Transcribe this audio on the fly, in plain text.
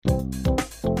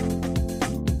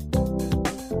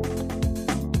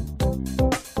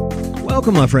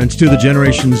Welcome, my friends, to the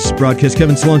Generations broadcast.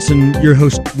 Kevin Swanson, your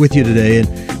host, with you today. And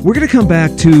we're going to come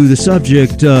back to the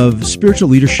subject of spiritual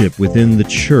leadership within the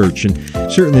church. And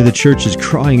certainly the church is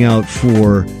crying out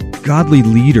for godly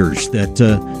leaders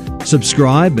that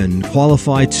subscribe and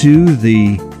qualify to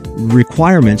the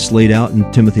requirements laid out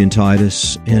in Timothy and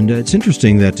Titus. And it's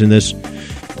interesting that in this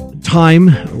time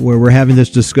where we're having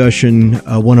this discussion,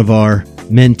 one of our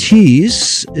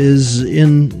mentees is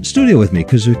in studio with me.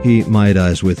 Kazuki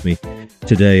Maeda is with me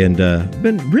today, and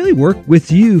been really work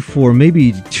with you for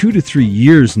maybe 2 to 3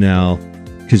 years now,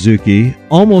 Kazuki,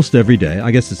 almost every day.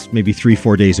 I guess it's maybe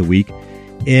 3-4 days a week.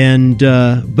 And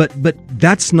but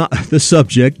that's not the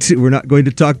subject. We're not going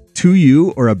to talk to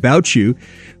you or about you.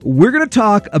 We're going to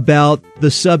talk about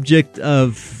the subject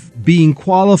of being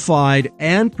qualified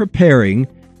and preparing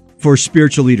for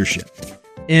spiritual leadership.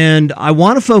 And I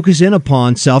want to focus in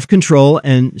upon self-control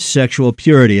and sexual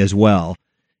purity as well.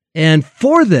 And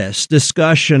for this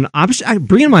discussion, I'm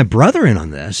bringing my brother in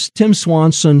on this, Tim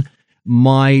Swanson,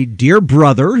 my dear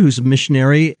brother, who's a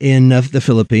missionary in the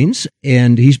Philippines,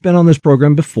 and he's been on this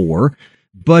program before.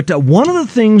 But one of the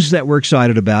things that we're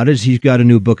excited about is he's got a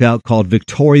new book out called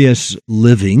Victorious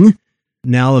Living,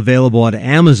 now available at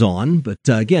Amazon. But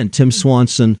again, Tim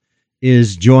Swanson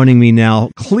is joining me now,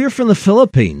 clear from the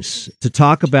Philippines, to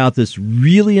talk about this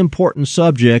really important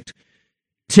subject.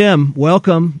 Tim,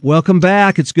 welcome. Welcome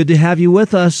back. It's good to have you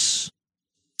with us.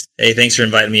 Hey, thanks for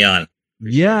inviting me on.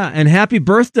 Yeah, and happy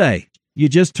birthday. You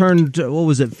just turned,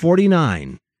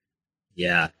 49?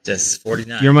 Yeah, just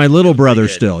 49. You're my little brother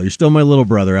still. You're still my little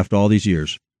brother after all these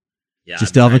years. Yeah,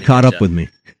 just still haven't caught up with me.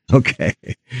 Okay.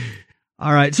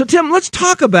 All right. So, Tim, let's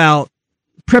talk about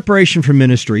preparation for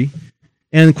ministry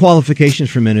and qualifications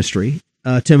for ministry,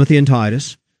 Timothy and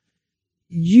Titus.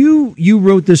 You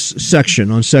wrote this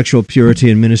section on sexual purity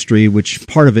and ministry, which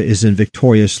part of it is in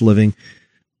Victorious Living.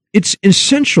 It's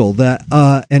essential that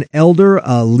an elder,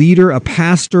 a leader, a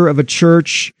pastor of a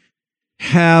church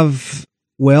have,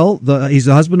 he's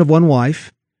the husband of one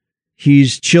wife.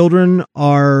 His children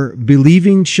are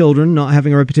believing children, not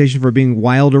having a reputation for being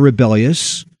wild or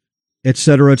rebellious,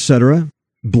 etc.,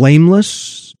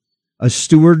 blameless, a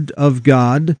steward of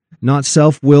God, not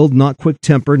self-willed, not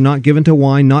quick-tempered, not given to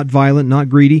wine, not violent, not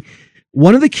greedy.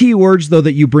 One of the key words, though,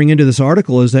 that you bring into this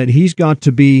article is that he's got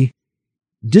to be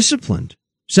disciplined,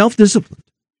 self-disciplined.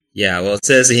 Yeah, well, it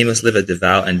says that he must live a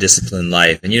devout and disciplined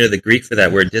life. And the Greek for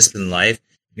that word disciplined life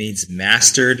means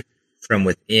mastered from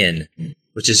within,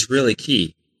 which is really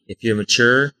key. If you're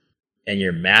mature and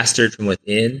you're mastered from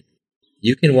within,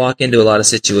 you can walk into a lot of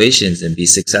situations and be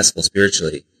successful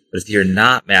spiritually. But if you're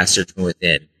not mastered from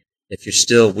within, if you're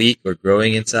still weak or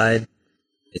growing inside,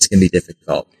 it's going to be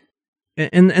difficult.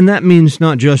 And that means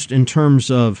not just in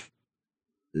terms of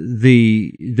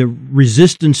the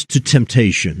resistance to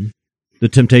temptation, the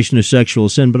temptation of sexual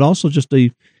sin, but also just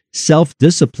a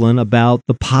self-discipline about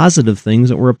the positive things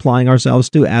that we're applying ourselves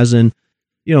to, as in,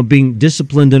 being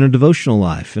disciplined in a devotional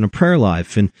life, in a prayer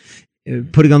life, and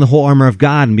putting on the whole armor of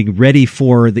God and being ready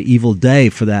for the evil day,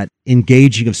 for that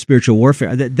engaging of spiritual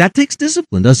warfare. That takes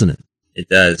discipline, doesn't it? It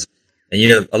does. And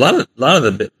a lot of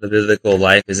the biblical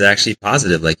life is actually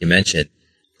positive, like you mentioned,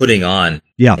 putting on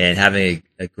and having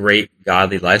a great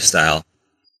godly lifestyle.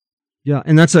 Yeah,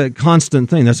 and that's a constant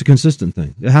thing. That's a consistent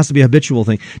thing. It has to be a habitual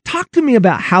thing. Talk to me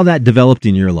about how that developed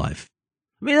in your life.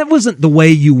 I mean, that wasn't the way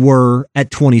you were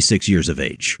at 26 years of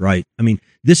age, right? I mean,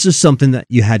 this is something that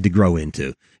you had to grow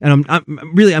into. And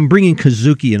I'm bringing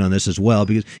Kazuki in on this as well,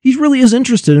 because he really is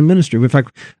interested in ministry. In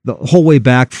fact, the whole way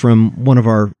back from one of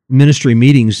our ministry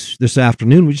meetings this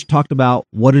afternoon, we just talked about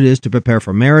what it is to prepare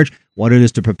for marriage, what it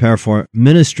is to prepare for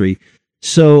ministry.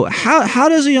 So how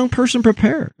does a young person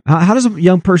prepare? How does a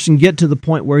young person get to the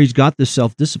point where he's got this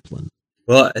self-discipline?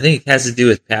 Well, I think it has to do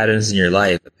with patterns in your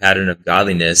life, a pattern of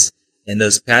godliness. And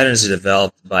those patterns are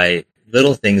developed by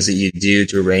little things that you do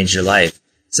to arrange your life.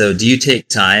 So do you take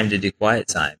time to do quiet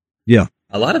time? Yeah.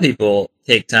 A lot of people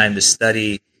take time to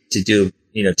study, to do,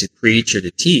 to preach or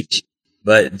to teach.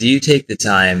 But do you take the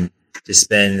time to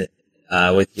spend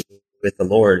with the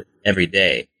Lord every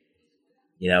day?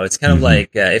 It's kind of like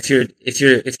if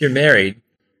you're married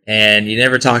and you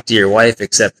never talk to your wife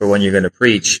except for when you're going to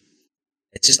preach,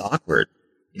 it's just awkward.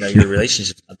 Your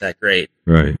relationship's not that great.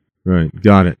 Right.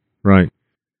 Got it. Right.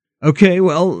 Okay,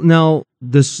 well, now,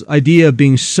 this idea of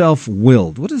being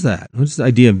self-willed, what is that? What's the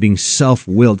idea of being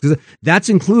self-willed? Because that's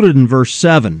included in verse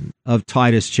 7 of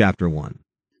Titus chapter 1.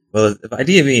 Well, the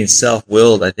idea of being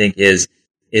self-willed, I think, is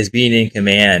being in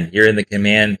command. You're in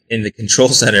the control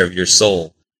center of your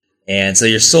soul. And so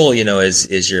your soul,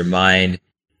 is your mind,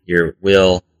 your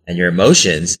will, and your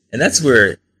emotions. And that's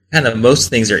where kind of most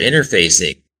things are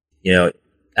interfacing. You know,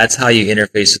 that's how you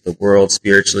interface with the world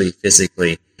spiritually,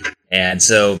 physically. And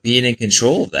so being in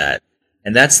control of that,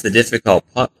 and that's the difficult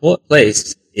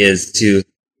place, is to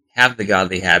have the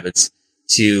godly habits,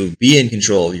 to be in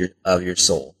control of your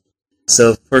soul.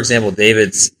 So, for example,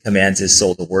 David commands his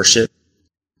soul to worship.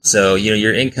 So,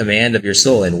 you're in command of your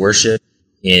soul in worship,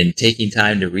 in taking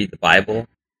time to read the Bible.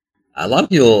 A lot of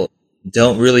people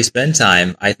don't really spend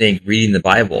time, I think, reading the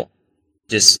Bible,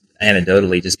 just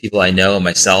anecdotally, just people I know and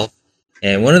myself.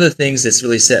 And one of the things that's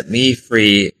really set me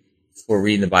free for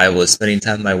reading the Bible is spending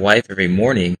time with my wife every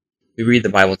morning. We read the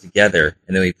Bible together,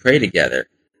 and then we pray together.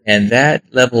 And that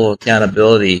level of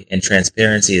accountability and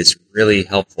transparency is really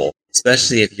helpful,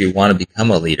 especially if you want to become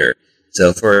a leader.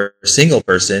 So for a single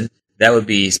person, that would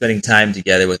be spending time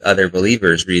together with other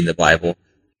believers reading the Bible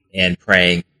and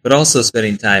praying, but also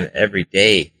spending time every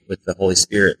day with the Holy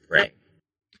Spirit praying.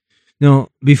 Now,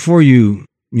 before you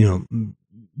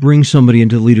bring somebody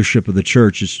into leadership of the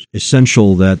church, it's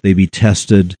essential that they be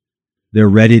tested, they're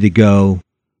ready to go.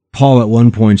 Paul at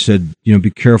one point said,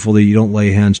 be careful that you don't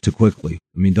lay hands too quickly.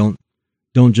 I mean,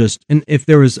 don't just, and if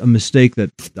there was a mistake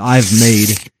that I've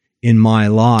made in my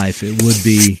life, it would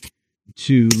be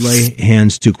to lay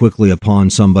hands too quickly upon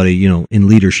somebody, in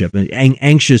leadership, and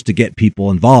anxious to get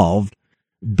people involved.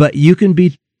 But you can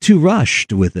be too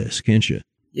rushed with this, can't you?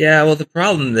 Yeah, well, the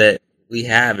problem that we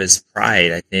have is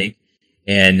pride, I think,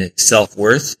 and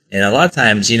self-worth. And a lot of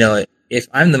times, if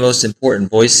I'm the most important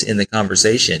voice in the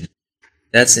conversation,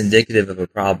 that's indicative of a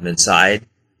problem inside.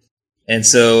 And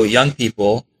so young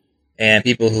people and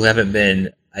people who haven't been,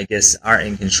 I guess, aren't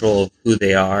in control of who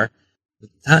they are,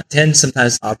 tend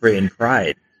sometimes to operate in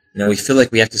pride. We feel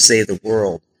like we have to save the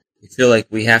world. We feel like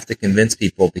we have to convince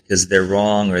people because they're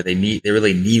wrong or they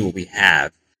really need what we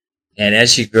have. And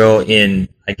as you grow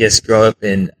up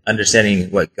in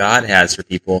understanding what God has for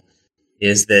people,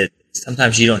 is that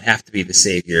sometimes you don't have to be the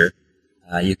Savior.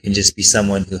 You can just be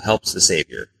someone who helps the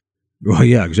Savior. Well,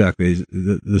 yeah, exactly.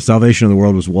 The salvation of the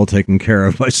world was well taken care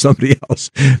of by somebody else.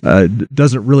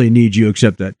 Doesn't really need you,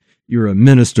 except that you're a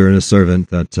minister and a servant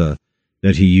that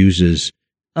he uses.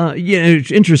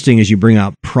 It's interesting as you bring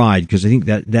out pride, because I think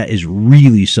that is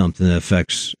really something that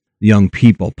affects young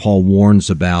people. Paul warns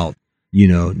about,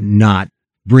 not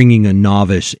bringing a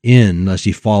novice in lest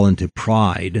he fall into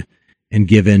pride and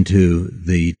give into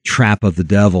the trap of the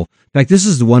devil. In fact, this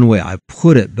is the one way I've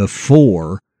put it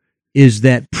before, is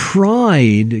that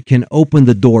pride can open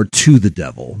the door to the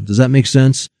devil. Does that make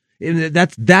sense?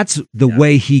 That's the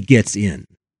way he gets in.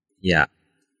 Yeah.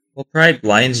 Well, pride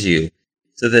blinds you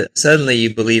so that suddenly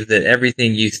you believe that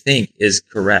everything you think is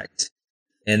correct.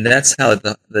 And that's how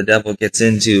the devil gets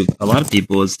into a lot of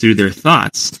people, is through their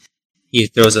thoughts. He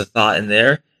throws a thought in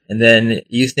there, and then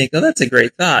you think, oh, that's a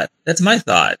great thought. That's my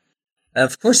thought.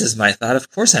 Of course it's my thought. Of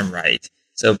course I'm right.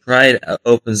 So pride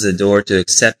opens the door to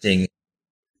accepting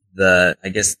the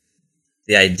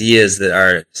ideas that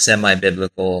are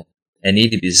semi-biblical and need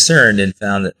to be discerned and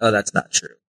found that, oh, that's not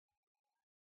true.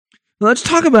 Let's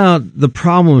talk about the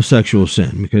problem of sexual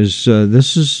sin, because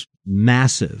this is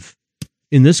massive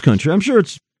in this country. I'm sure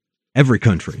it's every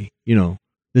country,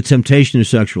 the temptation of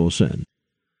sexual sin.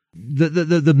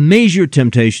 The major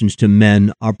temptations to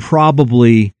men are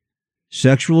probably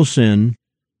sexual sin,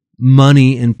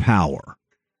 money, and power,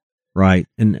 right?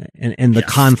 And the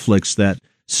conflicts that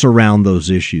surround those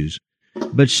issues.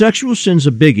 But sexual sin's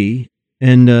a biggie,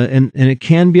 and it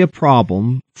can be a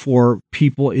problem for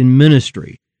people in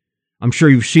ministry. I'm sure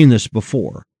you've seen this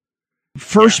before.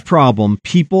 First problem,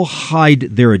 people hide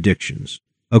their addictions.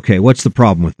 Okay, what's the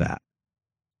problem with that?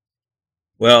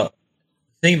 Well,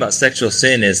 the thing about sexual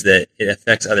sin is that it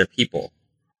affects other people.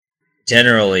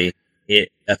 Generally,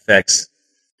 it affects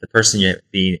the person you're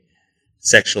being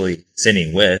sexually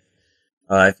sinning with.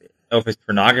 If it's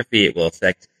pornography, it will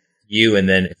affect you and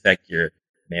then affect your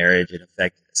marriage. It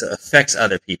affects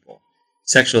other people.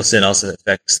 Sexual sin also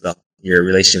affects your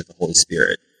relationship with the Holy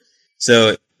Spirit.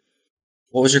 So,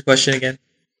 what was your question again?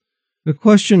 The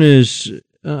question is,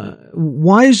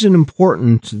 why is it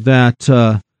important that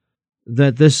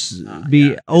this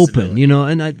be open?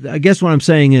 And I guess what I'm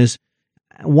saying is,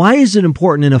 why is it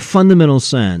important in a fundamental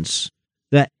sense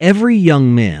that every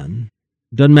young man,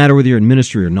 doesn't matter whether you're in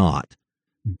ministry or not,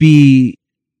 be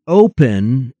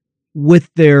open with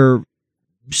their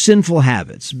sinful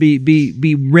habits,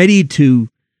 be ready to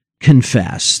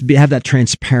confess, have that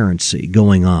transparency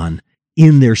going on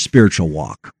in their spiritual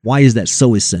walk? Why is that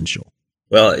so essential?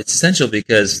 Well, it's essential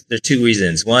because there are two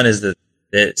reasons. One is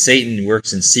that Satan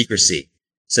works in secrecy.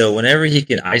 So whenever he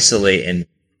can isolate and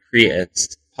create a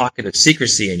pocket of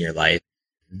secrecy in your life,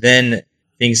 then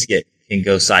things can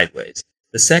go sideways.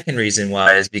 The second reason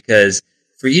why is because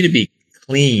for you to be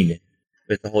clean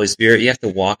with the Holy Spirit, you have to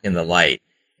walk in the light.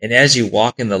 And as you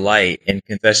walk in the light and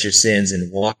confess your sins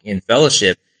and walk in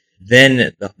fellowship,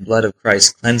 then the blood of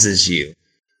Christ cleanses you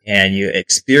and you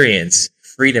experience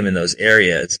freedom in those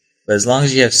areas. But as long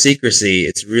as you have secrecy,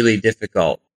 it's really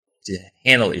difficult to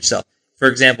handle it yourself. For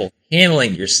example,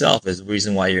 handling yourself is the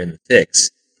reason why you're in the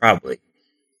fix, probably.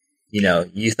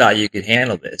 You thought you could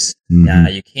handle this. Mm-hmm. Now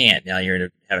you can't. Now you're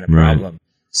having a problem. Right.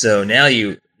 So now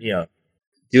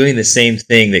doing the same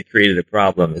thing that created a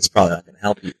problem is probably not going to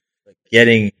help you. But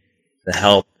getting the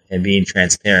help and being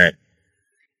transparent.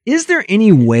 Is there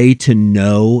any way to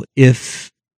know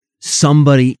if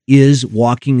somebody is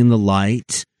walking in the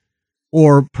light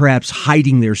or perhaps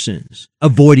hiding their sins,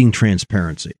 avoiding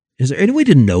transparency? Is there any way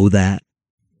to know that?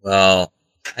 Well,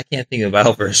 I can't think of a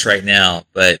Bible verse right now,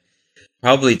 but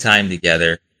probably time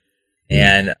together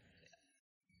and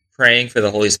praying for the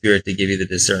Holy Spirit to give you the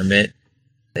discernment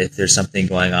if there's something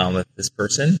going on with this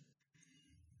person.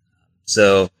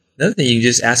 So another thing, you can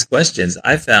just ask questions.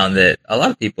 I've found that a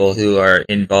lot of people who are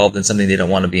involved in something they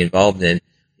don't want to be involved in,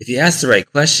 if you ask the right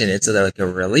question, it's like a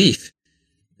relief.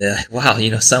 They're like,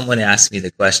 wow, someone asked me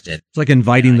the question. It's like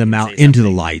inviting them out into the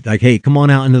light. Like, hey, come on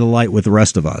out into the light with the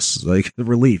rest of us. Like the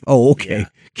relief. Oh, okay. Yeah.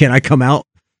 Can I come out?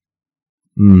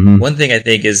 Mm-hmm. One thing I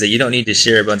think is that you don't need to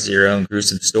share a bunch of your own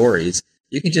gruesome stories.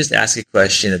 You can just ask a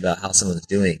question about how someone's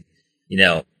doing.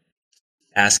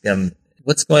 Ask them,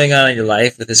 what's going on in your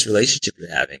life with this relationship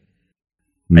you're having?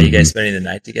 Mm-hmm. Are you guys spending the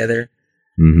night together?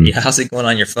 Mm-hmm. How's it going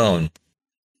on your phone?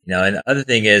 And the other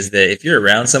thing is that if you're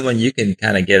around someone, you can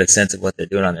kind of get a sense of what they're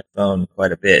doing on their phone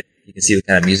quite a bit. You can see what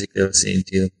kind of music they're listening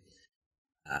to.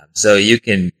 So you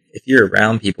can, if you're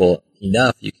around people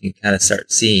enough, you can kind of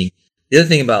start seeing. The other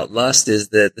thing about lust is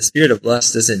that the spirit of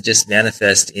lust doesn't just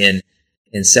manifest in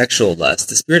sexual lust.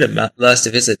 The spirit of lust,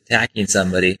 if it's attacking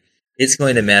somebody, it's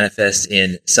going to manifest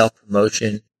in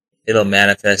self-promotion. It'll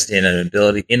manifest in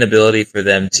an inability for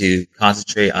them to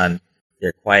concentrate on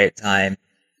their quiet time.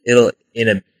 It'll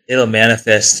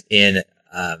manifest in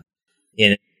a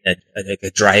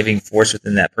driving force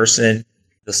within that person.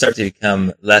 They'll start to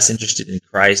become less interested in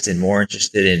Christ and more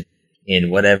interested in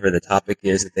whatever the topic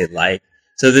is that they like.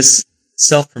 So this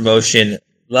self-promotion,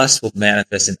 lust will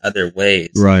manifest in other ways.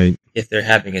 Right. If they're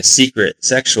having a secret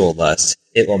sexual lust,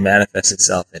 it will manifest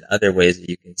itself in other ways that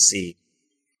you can see.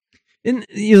 And,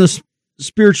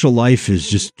 spiritual life is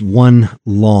just one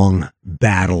long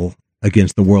battle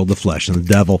against the world, the flesh, and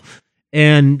the devil.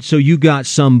 And so you've got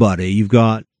somebody in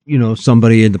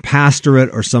the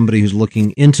pastorate or somebody who's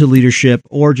looking into leadership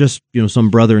or just, some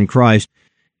brother in Christ.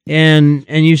 And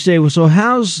you say, well, so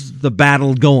how's the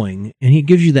battle going? And he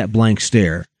gives you that blank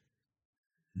stare.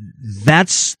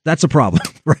 That's a problem,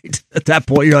 right? At that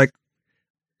point, you're like,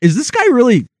 is this guy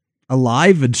really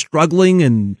alive and struggling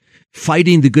and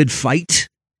fighting the good fight?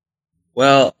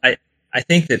 Well, I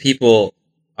think that people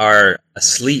are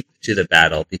asleep to the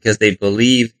battle because they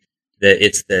believe that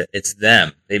it's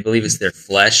them. They believe it's their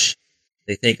flesh.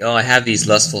 They think, oh, I have these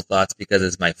lustful thoughts because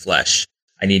it's my flesh.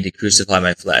 I need to crucify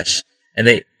my flesh. And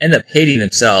they end up hating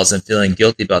themselves and feeling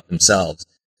guilty about themselves.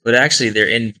 But actually, they're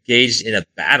engaged in a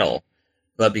battle.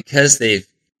 But because they've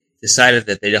decided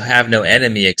that they don't have no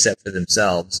enemy except for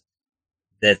themselves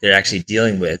that they're actually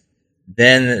dealing with,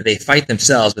 then they fight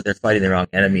themselves, but they're fighting the wrong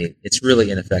enemy. It's really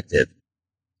ineffective.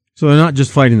 So they're not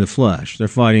just fighting the flesh; they're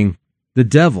fighting the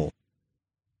devil,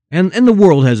 and the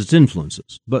world has its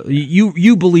influences. But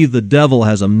you believe the devil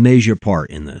has a major part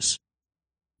in this?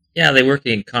 Yeah, they work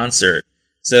in concert.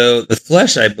 So the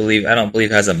flesh, I don't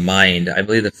believe has a mind. I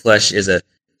believe the flesh is a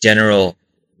general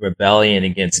rebellion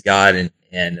against God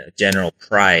and a general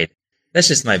pride. That's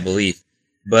just my belief.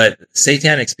 But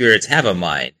satanic spirits have a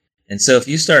mind. And so if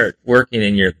you start working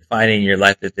and you're finding in your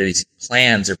life that these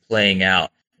plans are playing out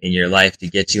in your life to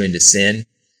get you into sin,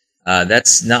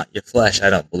 that's not your flesh, I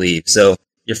don't believe. So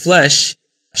your flesh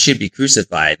should be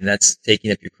crucified, and that's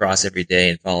taking up your cross every day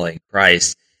and following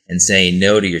Christ and saying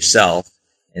no to yourself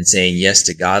and saying yes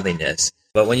to godliness.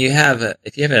 But when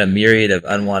if you have a myriad of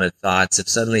unwanted thoughts, if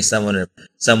suddenly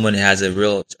someone has a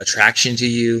real attraction to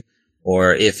you,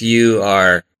 or if you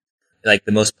are like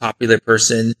the most popular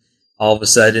person all of a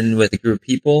sudden with a group of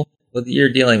people, well, you're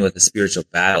dealing with a spiritual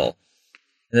battle.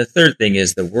 And the third thing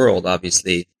is the world,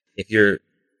 obviously. If you're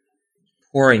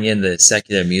pouring in the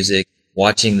secular music,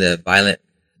 watching the violent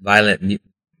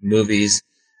movies,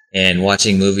 and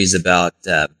watching movies about,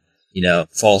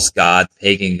 false gods,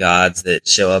 pagan gods that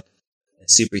show up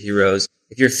as superheroes,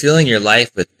 if you're filling your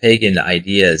life with pagan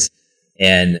ideas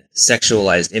and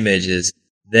sexualized images,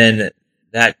 then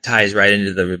that ties right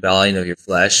into the rebellion of your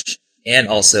flesh. and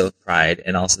also pride,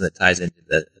 and also that ties into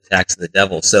the attacks of the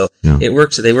devil. So Yeah. it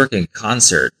works. They work in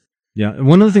concert. Yeah, and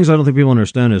one of the things I don't think people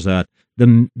understand is that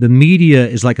the media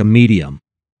is like a medium.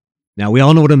 Now, we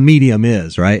all know what a medium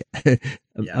is, right?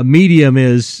 A medium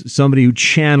is somebody who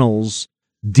channels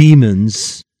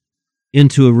demons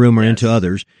into a room or into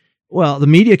others. Well, the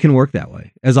media can work that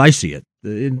way, as I see it.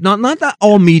 Not that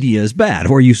all media is bad.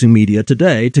 We're using media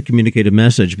today to communicate a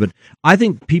message, but I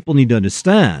think people need to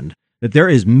understand that there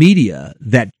is media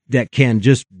that can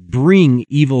just bring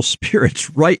evil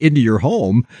spirits right into your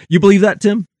home. You believe that,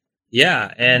 Tim?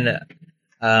 Yeah, and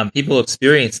people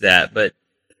experience that, but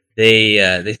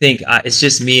they think it's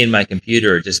just me and my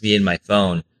computer, or just me and my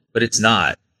phone, but it's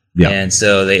not. Yeah. And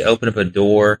so they open up a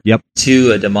door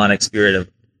to a demonic spirit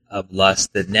of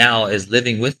lust that now is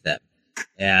living with them,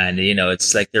 and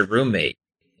it's like their roommate,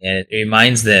 and it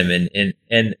reminds them, and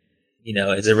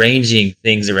it's arranging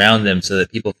things around them so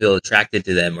that people feel attracted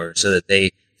to them, or so that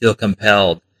they feel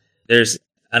compelled. There's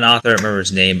an author, I don't remember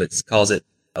his name, but calls it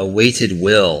a weighted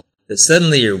will. That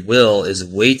suddenly your will is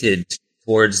weighted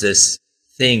towards this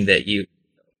thing that you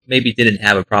maybe didn't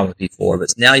have a problem with before, but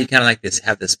now you kind of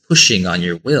have this pushing on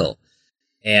your will,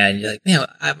 and you're like, man,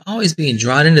 I'm always being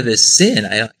drawn into this sin.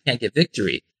 I can't get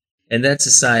victory, and that's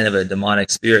a sign of a demonic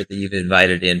spirit that you've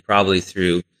invited in, probably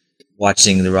through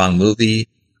watching the wrong movie,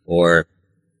 or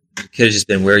it could have just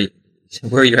been where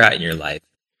you're at in your life.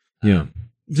 Yeah.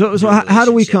 So how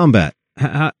do we combat?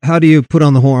 How do you put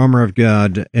on the whole armor of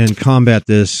God and combat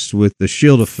this with the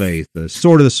shield of faith, the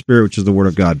sword of the Spirit, which is the Word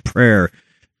of God, prayer,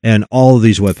 and all of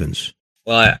these weapons?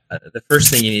 Well, the first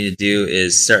thing you need to do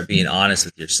is start being honest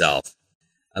with yourself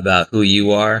about who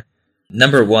you are.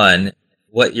 Number one,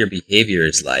 what your behavior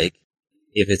is like,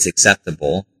 if it's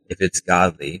acceptable, if it's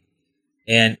godly,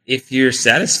 and if you're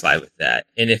satisfied with that,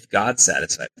 and if God's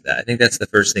satisfied with that. I think that's the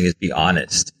first thing, is be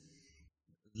honest.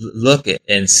 Look at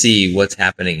and see what's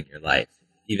happening in your life.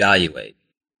 Evaluate.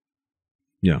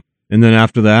 Yeah. And then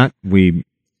after that, we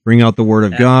bring out the Word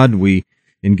of God. We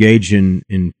engage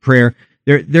in prayer.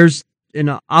 There's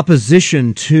an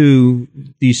opposition to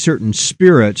these certain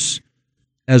spirits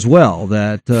as well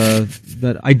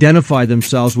that identify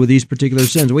themselves with these particular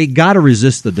sins. We got to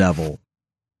resist the devil,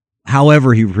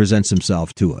 however he presents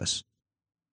himself to us.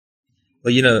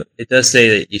 Well, it does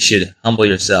say that you should humble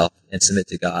yourself and submit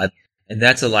to God. And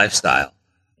that's a lifestyle.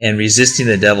 And resisting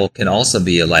the devil can also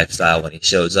be a lifestyle when he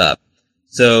shows up.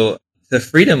 So the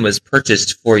freedom was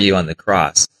purchased for you on the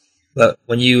cross. But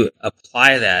when you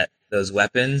apply those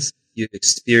weapons, you've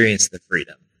experienced the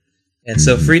freedom. And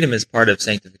so freedom is part of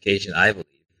sanctification, I believe.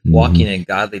 Walking in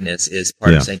godliness is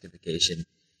part of sanctification,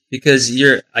 because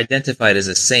you're identified as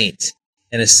a saint.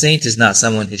 And a saint is not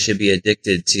someone who should be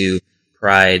addicted to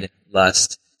pride,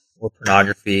 lust, or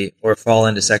pornography, or fall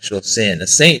into sexual sin. A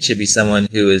saint should be someone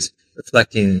who is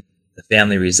reflecting the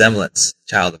family resemblance,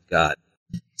 child of God.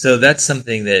 So that's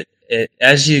something that,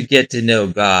 as you get to know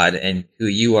God and who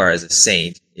you are as a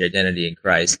saint, your identity in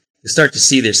Christ, you start to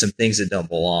see there's some things that don't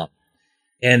belong.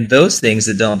 And those things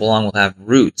that don't belong will have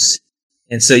roots.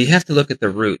 And so you have to look at the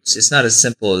roots. It's not as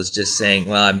simple as just saying,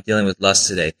 well, I'm dealing with lust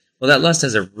today. Well, that lust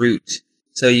has a root.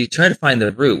 So you try to find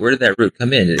the root. Where did that root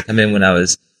come in? Did it come in when I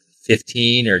was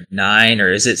 15 or 9,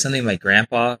 or is it something my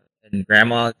grandpa and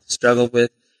grandma struggled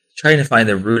with? Trying to find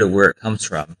the root of where it comes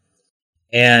from.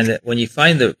 And when you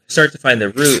start to find the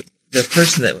root, the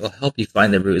person that will help you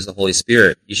find the root is the Holy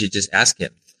Spirit. You should just ask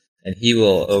him, and he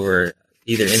will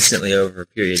either instantly over a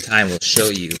period of time will show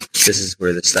you this is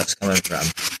where the stuff's coming from.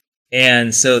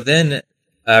 And so then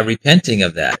repenting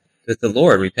of that with the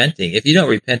Lord, repenting. If you don't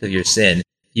repent of your sin,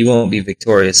 you won't be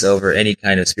victorious over any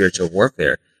kind of spiritual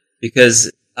warfare,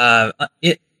 because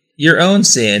your own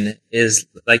sin is,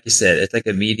 like you said, it's like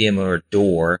a medium or a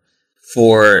door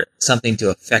for something to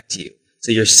affect you.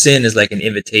 So your sin is like an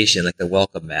invitation, like the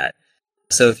welcome mat.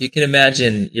 So if you can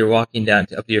imagine you're walking up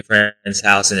to your friend's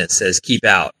house and it says, keep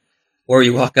out. Or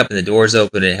you walk up and the door's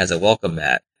open and it has a welcome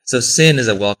mat. So sin is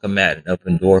a welcome mat, an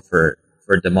open door for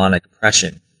demonic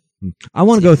oppression. I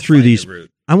want to go through these.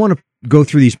 I want to go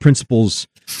through these principles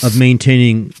of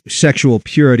maintaining sexual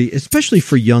purity, especially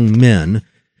for young men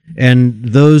and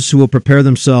those who will prepare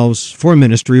themselves for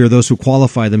ministry, or those who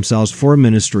qualify themselves for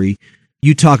ministry.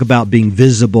 You talk about being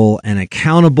visible and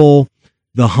accountable,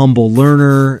 the humble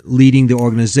learner, leading the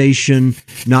organization,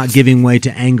 not giving way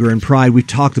to anger and pride. We've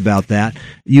talked about that.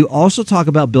 You also talk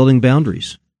about building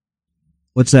boundaries.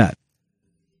 What's that?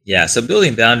 Yeah, so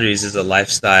building boundaries is a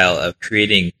lifestyle of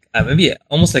creating maybe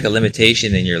almost like a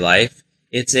limitation in your life.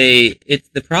 It's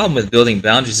the problem with building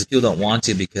boundaries is people don't want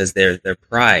to because they're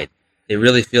pride. They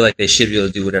really feel like they should be able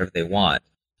to do whatever they want.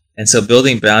 And so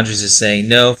building boundaries is saying,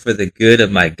 no, for the good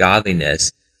of my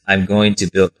godliness, I'm going to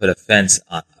put a fence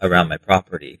around my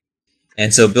property.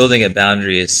 And so building a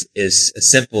boundary is as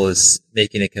simple as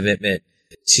making a commitment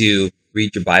to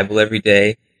read your Bible every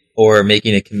day, or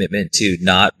making a commitment to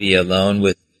not be alone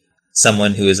with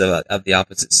someone who is of the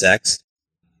opposite sex,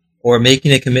 or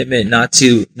making a commitment not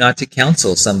to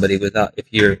counsel somebody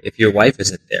if your wife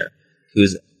isn't there,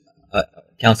 who's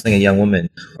counseling a young woman,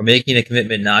 or making a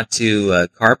commitment not to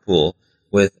carpool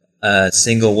with a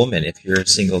single woman if you're a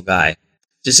single guy.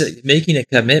 Just making a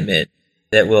commitment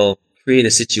that will create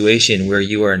a situation where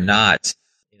you are not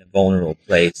in a vulnerable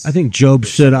place. I think Job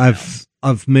said,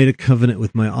 I've made a covenant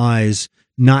with my eyes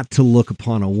not to look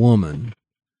upon a woman.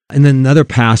 And then another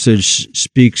passage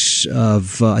speaks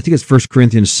of, I think it's 1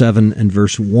 Corinthians 7 and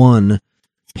verse 1.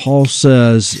 Paul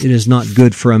says, it is not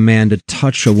good for a man to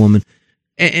touch a woman.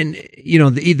 And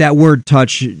that word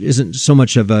touch isn't so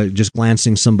much of just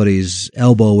glancing somebody's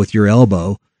elbow with your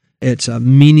elbow. It's a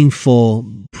meaningful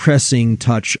pressing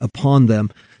touch upon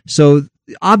them. So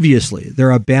obviously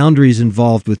there are boundaries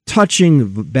involved with touching,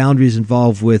 boundaries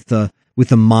involved with the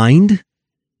mind,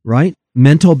 right?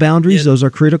 Mental boundaries, those are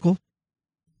critical.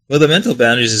 Well, the mental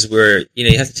boundaries is where,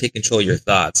 you have to take control of your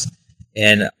thoughts.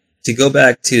 And to go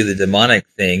back to the demonic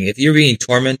thing, if you're being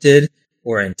tormented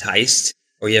or enticed,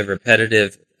 or you have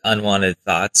repetitive, unwanted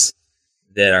thoughts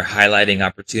that are highlighting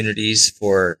opportunities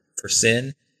for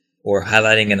sin, or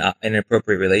highlighting an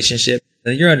inappropriate relationship,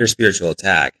 then you're under spiritual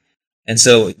attack. And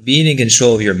so being in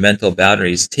control of your mental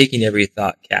boundaries, taking every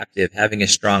thought captive, having a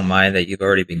strong mind that you've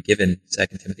already been given,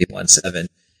 2 Timothy 1:7,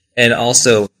 and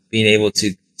also being able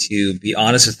to be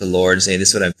honest with the Lord and say, this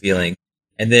is what I'm feeling,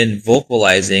 and then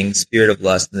vocalizing spirit of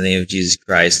lust in the name of Jesus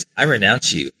Christ, I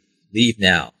renounce you, leave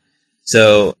now.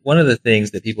 So one of the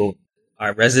things that people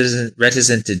are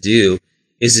reticent to do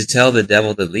is to tell the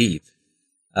devil to leave.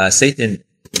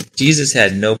 Jesus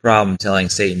had no problem telling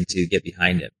Satan to get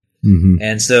behind him. Mm-hmm.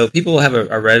 And so people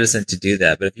are reticent to do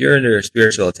that. But if you're under a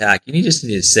spiritual attack, you just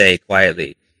need to say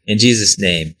quietly, in Jesus'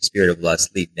 name, spirit of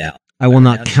lust, leave now. I will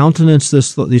not countenance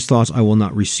these thoughts. I will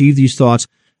not receive these thoughts.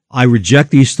 I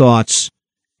reject these thoughts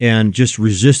and just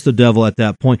resist the devil at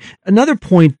that point. Another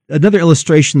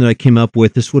illustration that I came up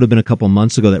with, this would have been a couple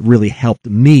months ago, that really helped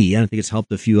me, and I think it's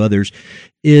helped a few others,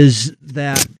 is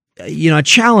that, I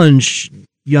challenge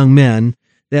young men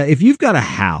that if you've got a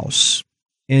house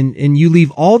and you leave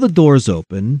all the doors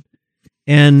open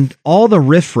and all the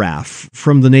riffraff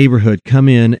from the neighborhood come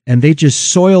in and they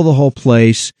just soil the whole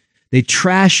place, they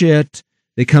trash it,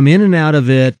 they come in and out of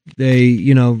it, they,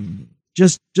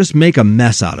 just make a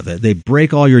mess out of it. They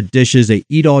break all your dishes, they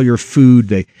eat all your food,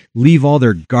 they leave all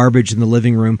their garbage in the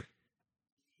living room.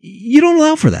 You don't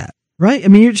allow for that, right? I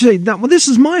mean, you're saying, well, this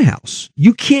is my house.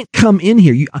 You can't come in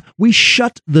here. We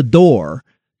shut the door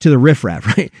to the riffraff,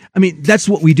 right? I mean, that's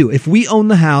what we do. If we own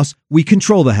the house, we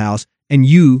control the house, and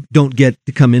you don't get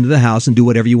to come into the house and do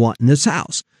whatever you want in this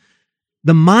house.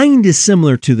 The mind is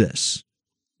similar to this.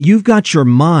 You've got your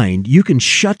mind. You can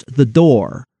shut the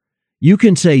door. You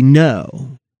can say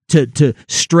no to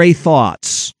stray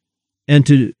thoughts and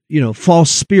to, false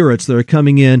spirits that are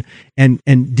coming in and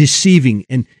deceiving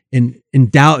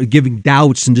and doubt, giving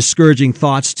doubts and discouraging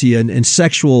thoughts to you and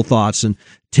sexual thoughts and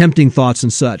tempting thoughts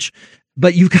and such.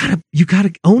 But you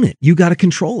gotta own it. You gotta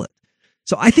control it.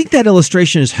 So I think that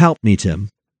illustration has helped me, Tim.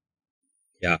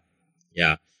 Yeah.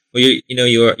 Well,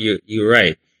 you're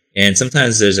right. And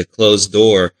sometimes there's a closed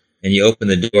door, and you open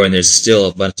the door, and there's still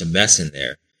a bunch of mess in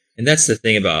there. And that's the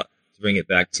thing about, to bring it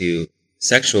back to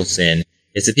sexual sin,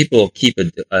 is that people keep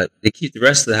they keep the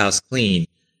rest of the house clean,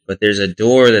 but there's a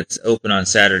door that's open on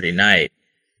Saturday night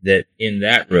that in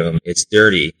that room it's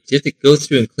dirty. So you have to go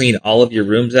through and clean all of your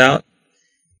rooms out.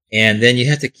 And then you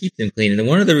have to keep them clean. And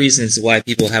one of the reasons why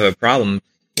people have a problem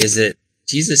is that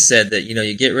Jesus said that,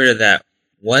 you get rid of that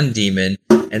one demon,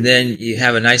 and then you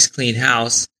have a nice clean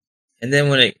house. And then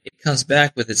when it comes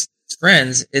back with its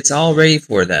friends, it's all ready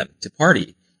for them to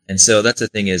party. And so that's the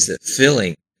thing, is that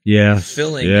filling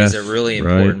is a really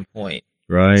important point.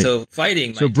 Right. So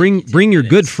fighting. So bring your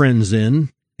good friends in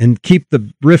and keep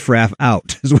the riffraff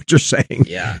out, is what you're saying.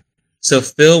 Yeah. So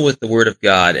fill with the Word of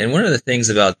God. And one of the things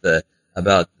about the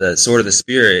sword of the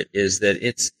Spirit is that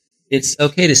it's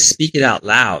okay to speak it out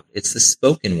loud. It's the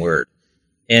spoken word.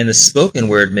 And the spoken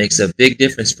word makes a big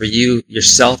difference for you,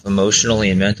 yourself, emotionally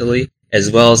and mentally,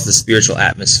 as well as the spiritual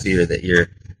atmosphere that you're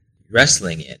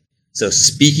wrestling in. So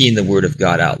speaking the Word of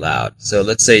God out loud. So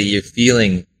let's say you're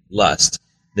feeling lust.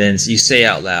 Then you say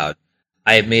out loud,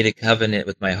 I have made a covenant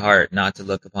with my heart not to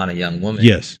look upon a young woman.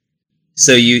 Yes.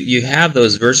 So you have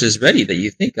those verses ready that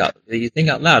you think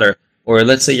out loud. Or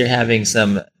let's say you're having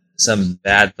some some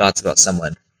bad thoughts about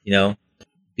someone.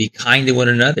 Be kind to one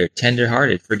another,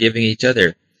 tender-hearted, forgiving each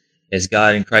other, as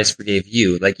God in Christ forgave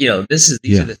you. These are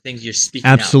the things you're speaking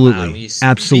Absolutely. out loud. When you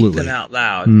Absolutely. speak them out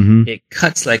loud, Mm-hmm. it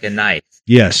cuts like a knife.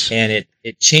 Yes. And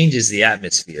it changes the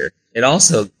atmosphere. It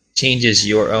also changes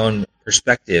your own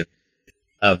perspective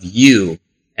of you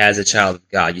as a child of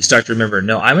God. You start to remember,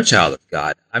 no, I'm a child of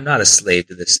God. I'm not a slave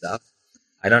to this stuff.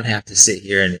 I don't have to sit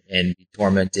here and be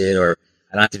tormented, or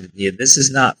I don't have to. This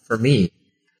is not for me.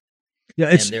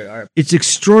 Yeah, it's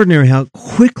extraordinary how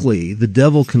quickly the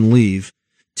devil can leave,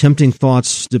 tempting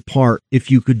thoughts depart, if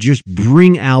you could just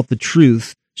bring out the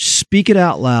truth, speak it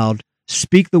out loud,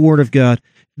 speak the word of God.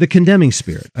 The condemning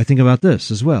spirit, I think about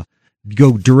this as well.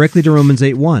 Go directly to Romans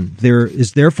 8:1. There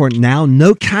is therefore now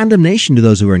no condemnation to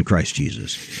those who are in Christ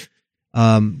Jesus.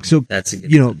 So that's a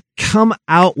good come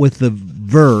out with the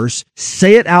verse,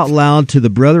 say it out loud to the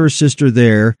brother or sister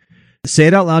there, say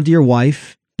it out loud to your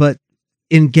wife, but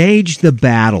engage the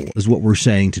battle is what we're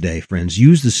saying today, friends.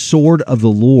 Use the sword of the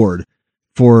Lord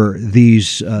for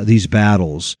these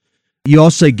battles. You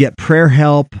also say get prayer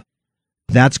help.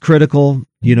 That's critical.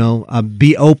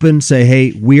 Be open. Say,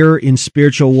 hey, we're in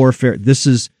spiritual warfare. This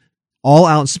is all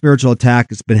out spiritual attack.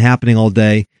 It's been happening all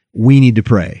day. We need to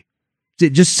pray.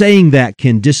 Just saying that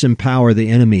can disempower the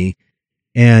enemy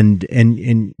and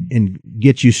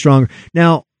get you stronger.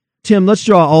 Now, Tim, let's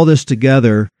draw all this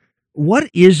together. What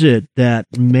is it that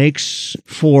makes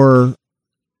for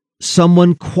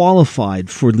someone qualified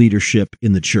for leadership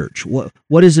in the church?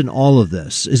 What is in all of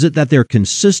this? Is it that they're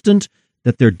consistent,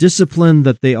 that they're disciplined,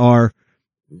 that they are,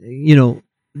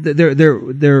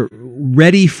 they're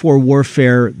ready for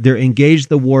warfare, they're engaged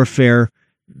the warfare,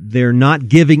 they're not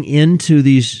giving in to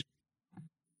these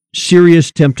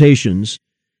serious temptations,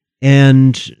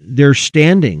 and they're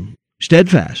standing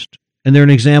steadfast, and they're an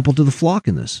example to the flock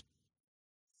in this?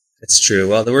 That's true.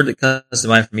 Well, the word that comes to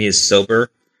mind for me is sober.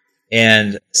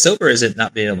 And sober isn't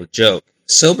not being able to joke.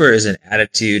 Sober is an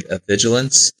attitude of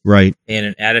vigilance, right, and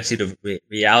an attitude of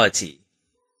reality.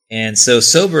 And so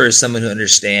sober is someone who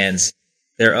understands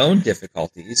their own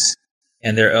difficulties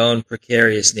and their own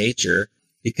precarious nature,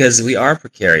 because we are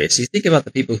precarious. You think about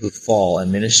the people who fall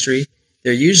in ministry.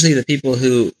 They're usually the people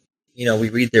who, we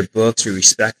read their books, we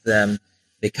respect them.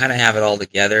 They kind of have it all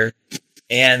together.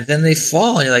 And then they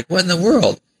fall, and you're like, what in the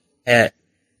world?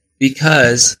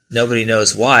 Because nobody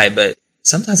knows why, but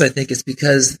sometimes I think it's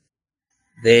because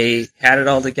they had it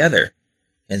all together.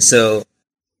 And so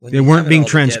they weren't being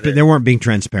transparent. They weren't being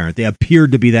transparent. They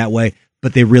appeared to be that way,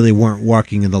 but they really weren't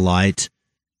walking in the light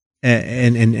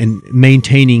and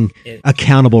maintaining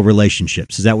accountable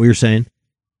relationships. Is that what you're saying?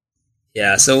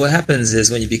 Yeah. So what happens is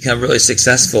when you become really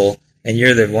successful and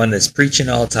you're the one that's preaching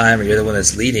all the time, or you're the one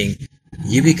that's leading,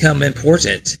 you become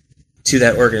important to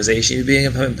that organization. You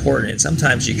become important, and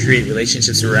sometimes you create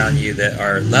relationships around you that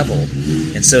are level,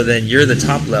 and so then you're the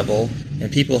top level,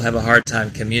 and people have a hard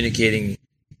time communicating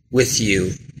with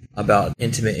you about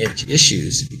intimate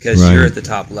issues because you're at the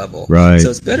top level. Right.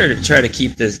 So it's better to try to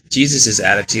keep Jesus's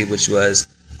attitude, which was,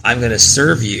 I'm going to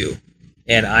serve you,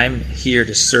 and I'm here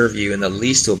to serve you, and the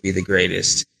least will be the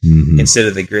greatest, instead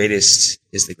of the greatest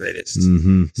is the greatest.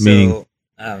 So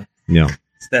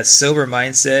that sober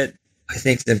mindset, I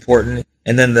think, is important.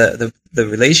 And then the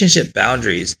relationship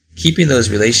boundaries, keeping those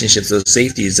relationships, those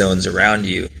safety zones around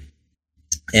you.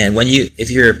 And if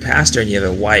you're a pastor and you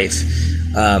have a wife,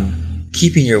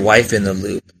 keeping your wife in the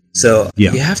loop. So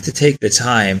you have to take the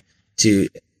time to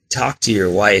talk to your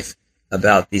wife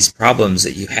about these problems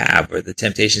that you have or the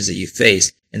temptations that you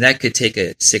face. And that could take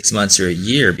 6 months or a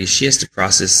year, because she has to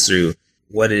process through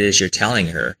what it is you're telling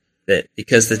her.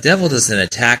 Because the devil doesn't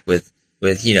attack with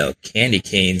candy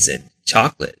canes and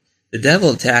chocolate. The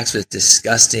devil attacks with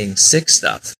disgusting, sick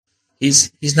stuff.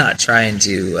 He's not trying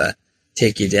to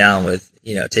take you down with,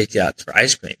 take you out for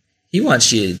ice cream. He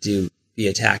wants you to be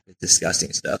attacked with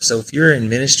disgusting stuff. So if you're in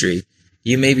ministry,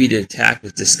 you may be attacked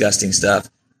with disgusting stuff,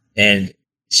 and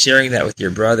sharing that with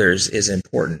your brothers is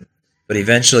important. But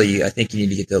eventually, I think you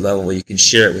need to get to a level where you can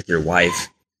share it with your wife,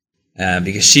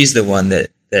 because she's the one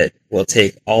that will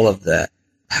take all of the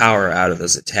power out of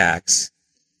those attacks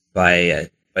by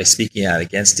speaking out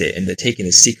against it and taking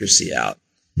the secrecy out.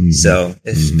 So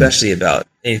especially about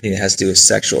anything that has to do with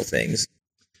sexual things.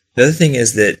 The other thing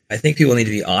is that I think people need to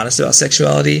be honest about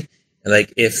sexuality.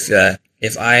 Like if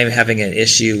I'm having an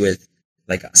issue with,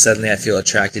 like, suddenly I feel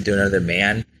attracted to another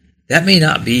man, that may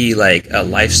not be like a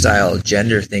lifestyle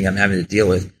gender thing I'm having to deal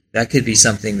with. That could be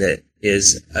something that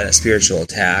is a spiritual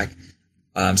attack.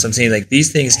 So I'm saying, like,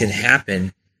 these things can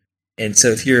happen. And so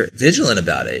if you're vigilant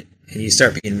about it you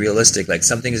start being realistic, like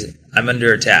I'm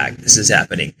under attack. This is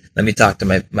happening. Let me talk to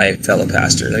my fellow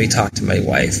pastor. Let me talk to my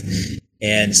wife.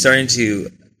 And starting to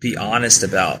be honest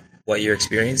about what you're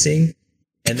experiencing,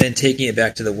 and then taking it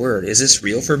back to the Word. Is this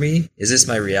real for me? Is this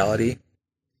my reality?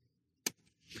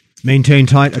 Maintain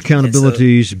tight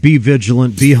accountabilities, be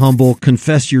vigilant, be humble,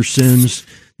 confess your sins.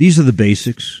 These are the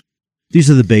basics.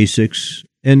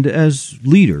 And as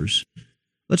leaders,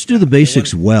 let's do the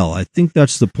basics well. I think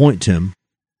that's the point, Tim.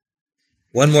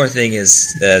 One more thing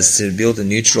is to be able to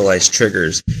neutralize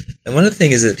triggers. And one of the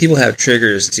things is that people have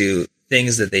triggers to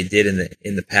things that they did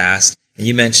in the past. And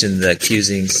you mentioned the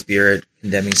accusing spirit,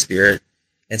 condemning spirit.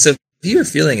 And so if you're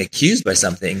feeling accused by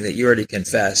something that you already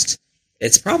confessed,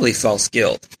 it's probably false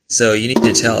guilt. So you need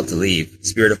to tell it to leave.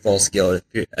 Spirit of false guilt,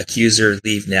 accuser,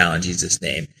 leave now in Jesus'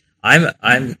 name.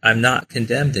 I'm not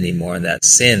condemned anymore in that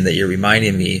sin that you're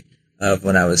reminding me of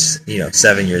when I was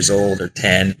 7 years old or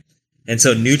 10. And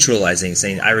so neutralizing,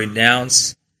 saying I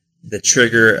renounce the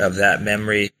trigger of that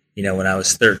memory, when I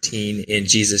was 13 in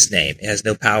Jesus' name. It has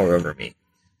no power over me.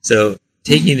 So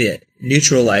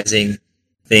neutralizing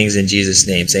things in Jesus'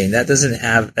 name, saying that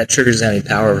trigger doesn't have any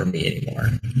power over me anymore.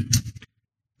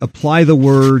 Apply the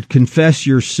Word, confess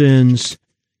your sins.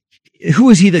 Who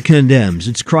is he that condemns?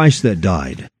 It's Christ that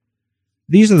died.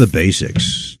 These are the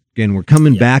basics. Again, we're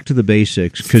coming back to the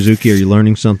basics. Kazuki, are you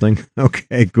learning something?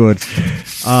 Okay, good.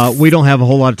 We don't have a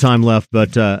whole lot of time left,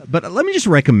 but let me just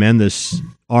recommend this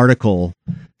article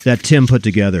that Tim put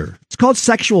together. It's called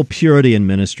Sexual Purity in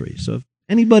Ministry. So if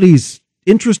anybody's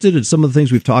interested in some of the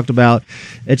things we've talked about,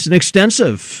 it's an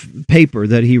extensive paper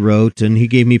that he wrote, and he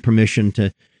gave me permission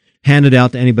to hand it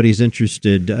out to anybody who's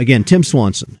interested. Again, Tim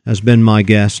Swanson has been my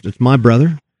guest. It's my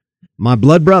brother, my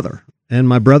blood brother, and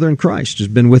my brother in Christ has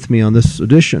been with me on this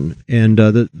edition. And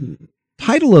the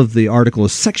title of the article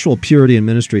is Sexual Purity in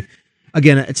Ministry.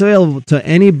 Again, it's available to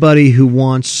anybody who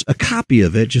wants a copy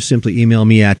of it. Just simply email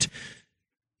me at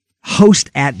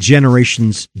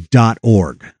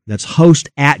host@generations.org. That's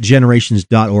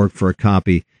host@generations.org for a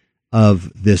copy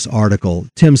of this article.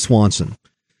 Tim Swanson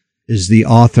is the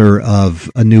author of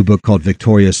a new book called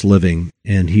Victorious Living,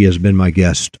 and he has been my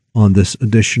guest on this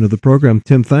edition of the program.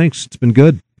 Tim, thanks. It's been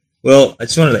good. Well, I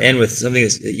just wanted to end with something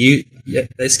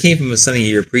this came from something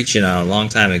you were preaching on a long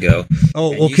time ago.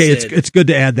 Oh, okay. It's good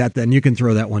to add that then. You can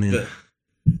throw that one in.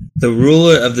 The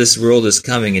ruler of this world is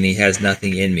coming, and he has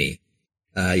nothing in me.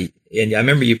 And I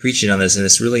remember you preaching on this, and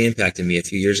this really impacted me a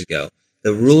few years ago.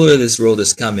 The ruler of this world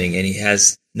is coming, and he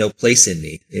has no place in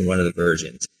me, in one of the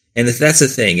versions. And if that's the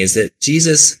thing, is that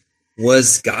Jesus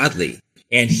was godly,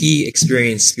 and he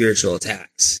experienced spiritual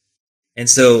attacks. And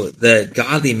so the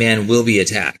godly man will be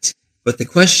attacked. But the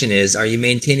question is, are you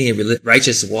maintaining a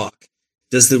righteous walk?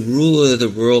 Does the ruler of the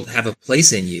world have a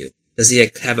place in you? Does he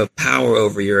have a power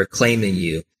over you or a claim in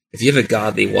you? If you have a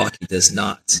godly walk, he does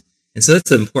not. And so that's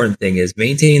the important thing, is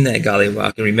maintaining that godly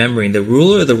walk and remembering the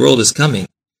ruler of the world is coming,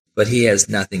 but he has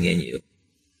nothing in you.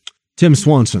 Tim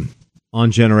Swanson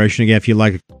on Generation. Again, if you'd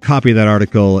like a copy of that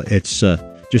article, it's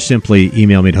just simply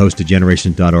email me at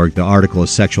host@generations.org. The article is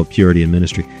Sexual Purity in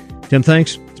Ministry. Tim,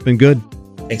 thanks. It's been good.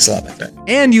 Thanks a lot, my friend.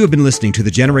 And you have been listening to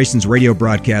the Generations radio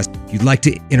broadcast. If you'd like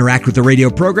to interact with the radio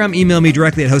program, email me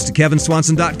directly at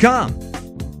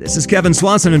host@kevinswanson.com. This is Kevin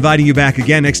Swanson inviting you back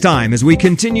again next time as we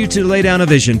continue to lay down a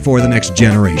vision for the next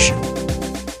generation.